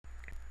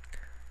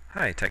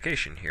Hi,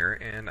 Techation here,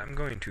 and I'm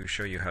going to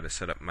show you how to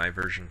set up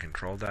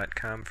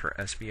myversioncontrol.com for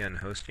SVN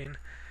hosting.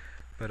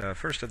 But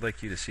first I'd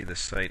like you to see the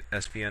site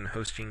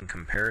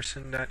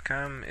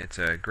svnhostingcomparison.com. It's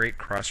a great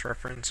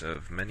cross-reference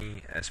of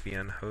many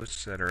SVN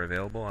hosts that are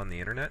available on the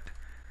internet.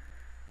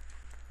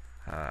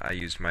 I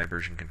used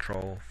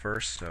MyVersionControl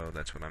first, so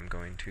that's what I'm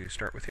going to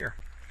start with here.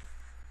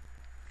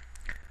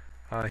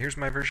 Here's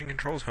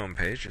MyVersionControl's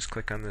homepage. Just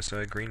click on this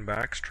green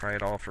box, try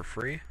it all for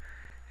free,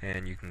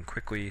 and you can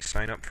quickly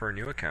sign up for a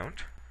new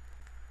account.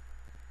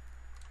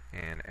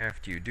 And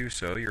after you do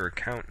so, your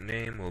account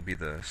name will be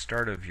the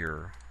start of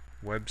your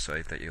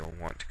website that you'll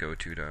want to go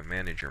to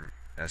manage your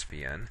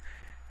SVN.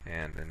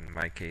 And in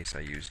my case,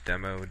 I use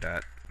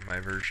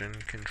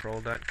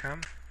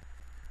demo.myversioncontrol.com.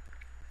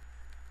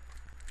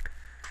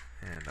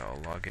 And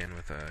I'll log in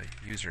with a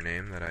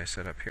username that I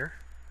set up here.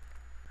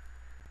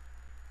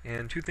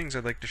 And two things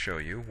I'd like to show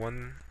you.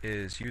 One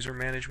is user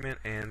management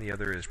and the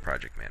other is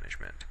project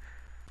management.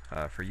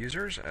 For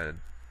users,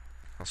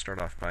 I'll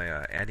start off by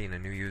adding a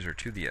new user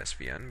to the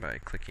SVN by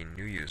clicking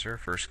New User.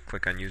 First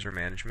click on User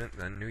Management,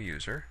 then New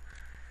User,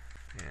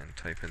 and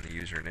type in the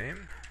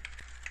username.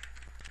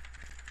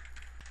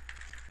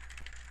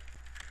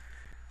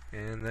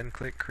 And then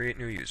click Create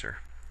New User.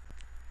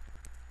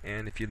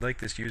 And if you'd like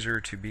this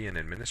user to be an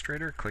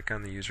administrator, click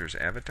on the user's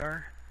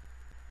avatar,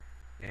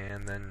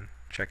 and then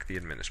check the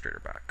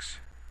administrator box.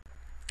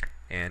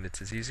 And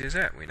it's as easy as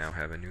that. We now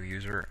have a new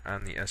user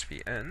on the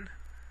SVN.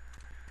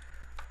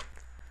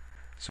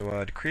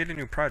 So to create a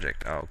new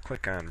project, I'll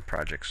click on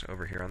Projects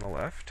over here on the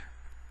left,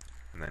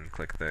 and then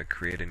click the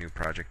Create a New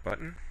Project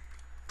button.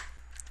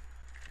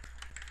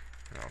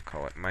 And I'll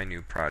call it My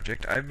New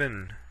Project. I've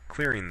been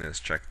clearing this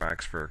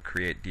checkbox for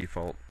Create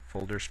Default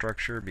Folder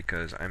Structure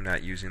because I'm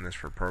not using this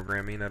for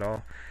programming at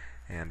all,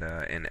 and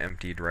an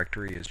empty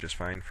directory is just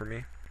fine for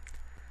me.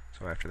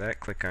 So after that,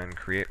 click on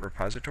Create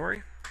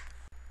Repository,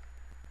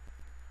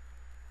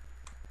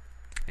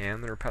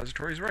 and the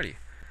repository is ready.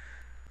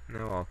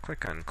 Now I'll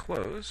click on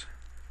Close.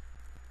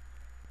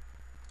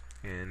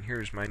 And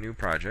here's my new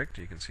project.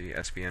 You can see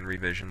SVN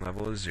revision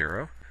level is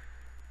 0.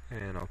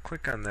 And I'll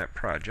click on that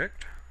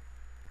project.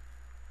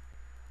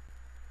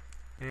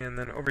 And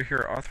then over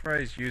here,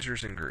 Authorize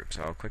Users and Groups.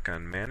 I'll click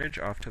on Manage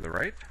off to the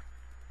right.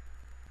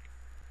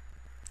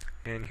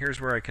 And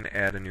here's where I can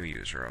add a new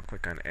user. I'll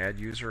click on Add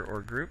User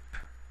or Group.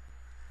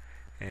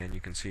 And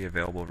you can see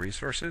available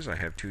resources. I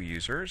have 2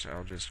 users.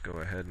 I'll just go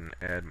ahead and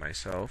add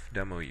myself,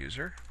 Demo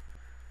User.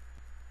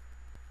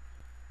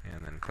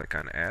 And then click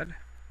on Add.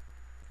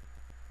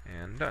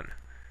 And done.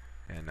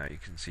 And now you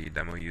can see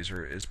Demo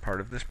User is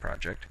part of this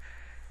project.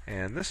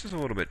 And this is a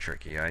little bit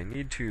tricky. I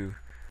need to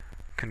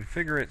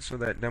configure it so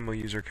that Demo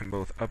User can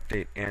both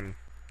update and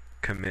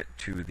commit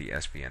to the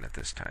SVN at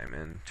this time.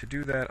 And to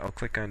do that, I'll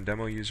click on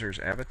Demo User's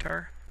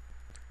avatar,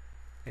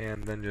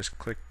 and then just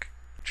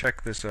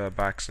check this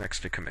box next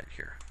to commit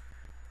here.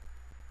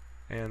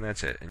 And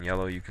that's it. In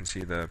yellow, you can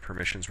see the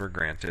permissions were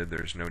granted.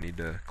 There's no need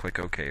to click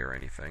OK or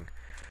anything.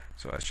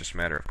 So it's just a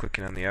matter of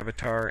clicking on the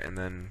avatar and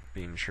then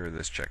being sure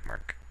this check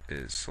mark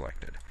is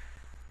selected.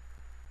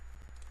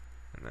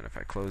 And then if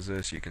I close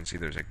this, you can see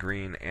there's a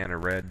green and a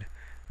red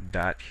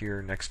dot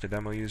here next to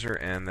Demo User,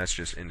 and that's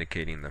just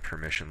indicating the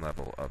permission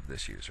level of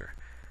this user.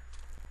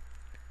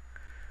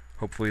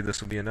 Hopefully this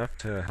will be enough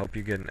to help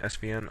you get an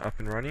SVN up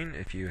and running.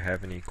 If you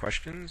have any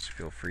questions,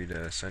 feel free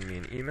to send me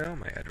an email.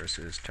 My address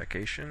is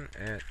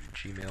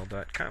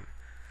techation@gmail.com.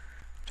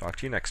 Talk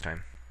to you next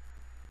time.